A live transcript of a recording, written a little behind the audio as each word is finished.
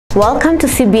Welcome to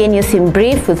CBN News in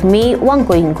Brief with me,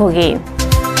 Wangui Ngugi.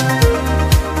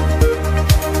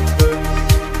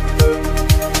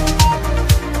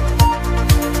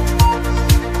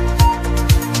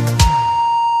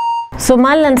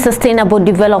 Somaliland Sustainable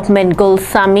Development Goals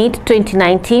Summit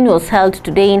 2019 was held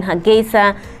today in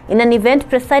Hargeisa in an event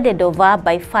presided over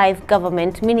by 5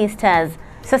 government ministers.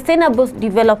 Sustainable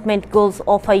development goals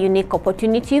offer unique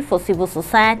opportunity for civil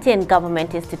society and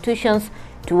government institutions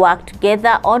to work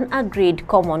together on agreed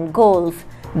common goals.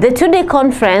 The two-day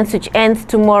conference, which ends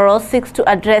tomorrow, seeks to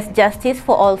address justice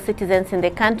for all citizens in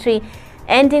the country,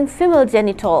 ending female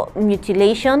genital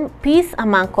mutilation, peace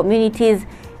among communities,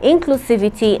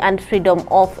 inclusivity and freedom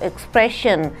of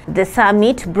expression. The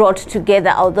summit brought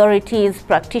together authorities,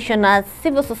 practitioners,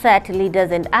 civil society leaders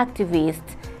and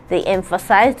activists. They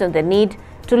emphasized on the need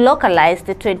to localize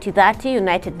the 2030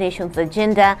 United Nations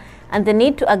agenda and the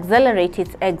need to accelerate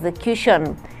its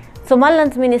execution.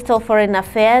 Somaliland's Minister of Foreign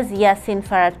Affairs, Yasin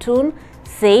Faratoon,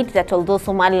 said that although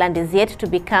Somaliland is yet to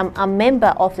become a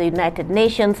member of the United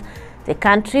Nations, the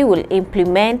country will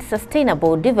implement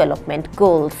sustainable development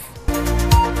goals.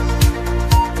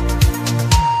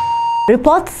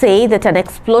 Reports say that an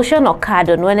explosion occurred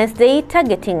on Wednesday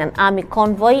targeting an army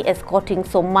convoy escorting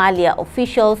Somalia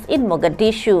officials in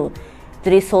Mogadishu.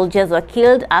 3 soldiers were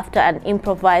killed after an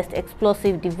improvised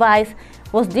explosive device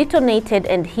was detonated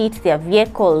and hit their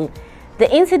vehicle.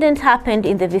 The incident happened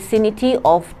in the vicinity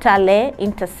of Tale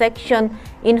intersection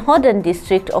in Hodan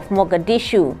district of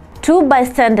Mogadishu. 2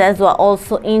 bystanders were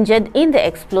also injured in the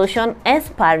explosion as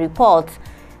per reports.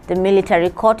 The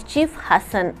military court chief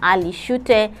Hassan Ali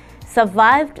Shute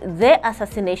survived the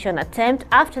assassination attempt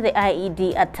after the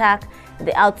IED attack in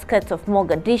the outskirts of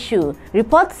Mogadishu.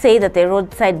 Reports say that the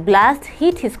roadside blast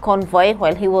hit his convoy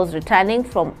while he was returning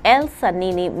from El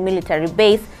Sanini military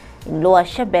base in Lower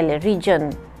Shabelle region.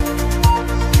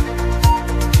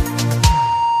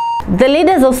 The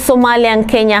leaders of Somalia and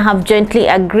Kenya have jointly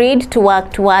agreed to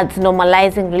work towards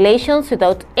normalizing relations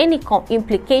without any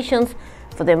implications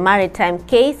for the maritime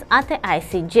case at the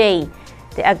ICJ.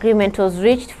 The agreement was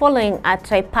reached following a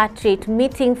tripartite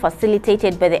meeting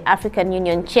facilitated by the African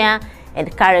Union Chair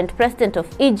and current President of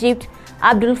Egypt,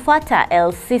 Abdillahi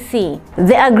Al-Sisi.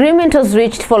 The agreement was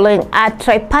reached following a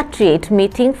tripartite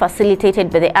meeting facilitated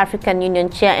by the African Union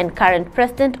Chair and current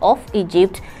President of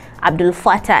Egypt,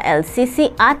 Abdillahi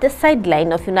Al-Sisi, at the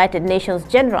sideline of United Nations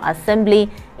General Assembly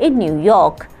in New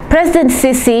York. President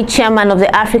Sisi, chairman of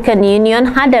the African Union,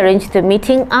 had arranged the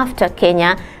meeting after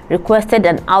Kenya requested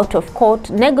an out-of-court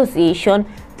negotiation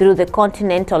through the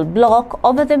continental bloc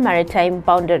over the maritime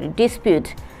boundary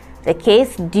dispute. The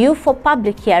case, due for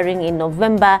public hearing in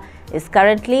November, is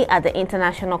currently at the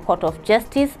International Court of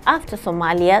Justice after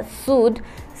Somalia sued,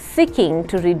 seeking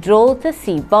to redraw the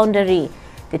sea boundary.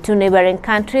 The 2 neighboring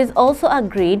countries also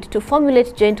agreed to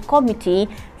formulate joint committee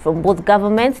from both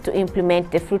governments to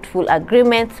implement the fruitful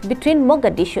agreements between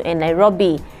Mogadishu and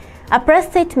Nairobi. A press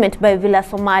statement by Villa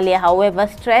Somalia, however,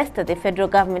 stressed that the federal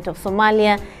government of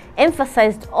Somalia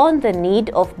emphasized on the need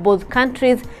of both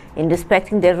countries in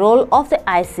respecting the role of the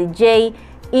ICJ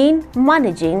in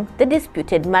managing the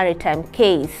disputed maritime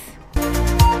case.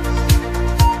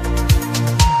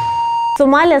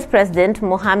 Somalia's President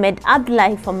Mohamed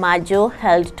Abdillahi Farmajo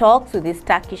held talks with his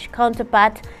Turkish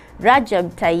counterpart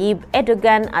Rajab Tayyib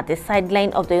Erdogan at the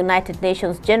sideline of the United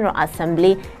Nations General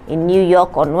Assembly in New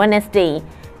York on Wednesday.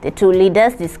 The 2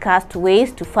 leaders discussed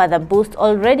ways to further boost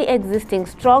already existing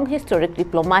strong historic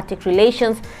diplomatic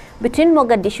relations between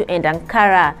Mogadishu and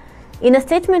Ankara. In a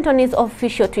statement on his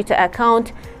official Twitter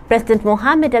account, President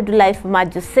Mohamed Abdillahi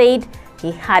Farmajo said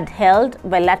he had held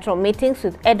bilateral meetings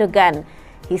with Erdogan.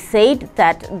 He said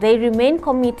that they remain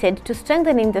committed to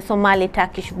strengthening the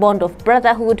Somali-Turkish bond of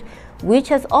brotherhood, which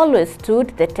has always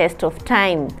stood the test of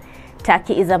time.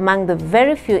 Turkey is among the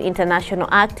very few international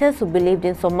actors who believed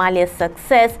in Somalia's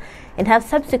success and have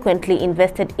subsequently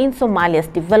invested in Somalia's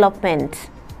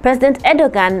development. President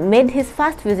Erdogan made his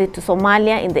first visit to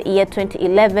Somalia in the year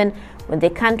 2011 when the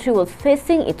country was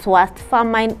facing its worst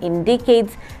famine in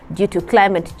decades due to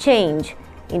climate change.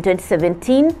 In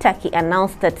 2017, Turkey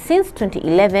announced that since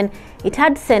 2011, it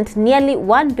had sent nearly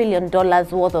 $1 billion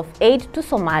worth of aid to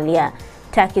Somalia.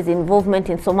 Turkey's involvement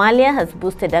in Somalia has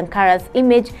boosted Ankara's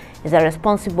image as a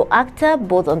responsible actor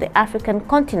both on the African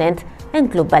continent and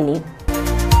globally.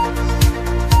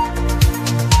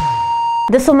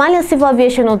 The Somali Civil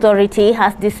Aviation Authority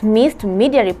has dismissed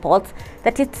media reports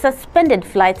that it suspended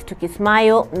flights to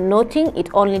Kismaayo, noting it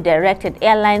only directed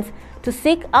airlines to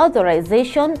seek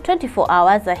authorization 24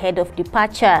 hours ahead of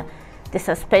departure. The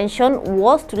suspension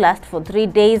was to last for 3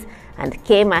 days and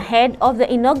came ahead of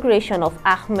the inauguration of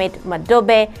Ahmed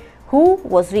Madobe, who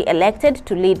was re-elected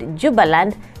to lead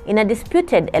Jubaland in a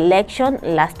disputed election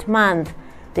last month.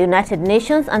 The United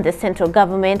Nations and the central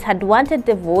government had wanted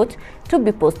the vote to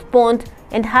be postponed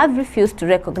and have refused to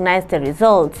recognize the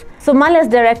results. Somalia's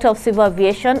Director of Civil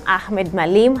Aviation, Ahmed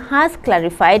Malim, has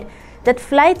clarified that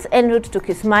flights en route to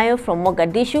Kismaayo from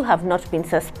Mogadishu have not been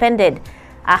suspended.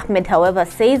 Ahmed, however,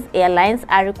 says airlines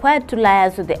are required to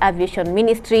liaise with the Aviation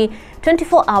Ministry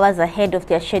 24 hours ahead of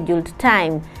their scheduled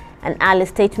time. An early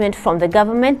statement from the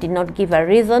government did not give a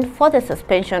reason for the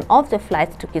suspension of the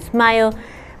flights to Kismaayo,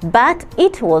 but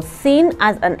it was seen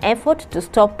as an effort to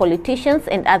stop politicians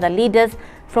and other leaders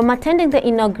from attending the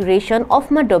inauguration of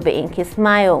Madobe in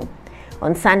Kismaayo.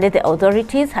 On Sunday, the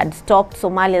authorities had stopped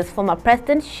Somalia's former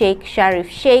president Sheikh Sharif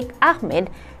Sheikh Ahmed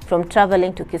from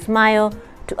traveling to Kismaayo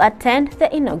to attend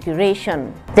the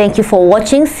inauguration. Thank you for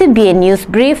watching CBA News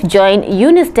Brief. Join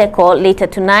Eunice Deco later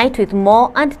tonight with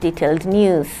more and detailed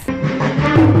news.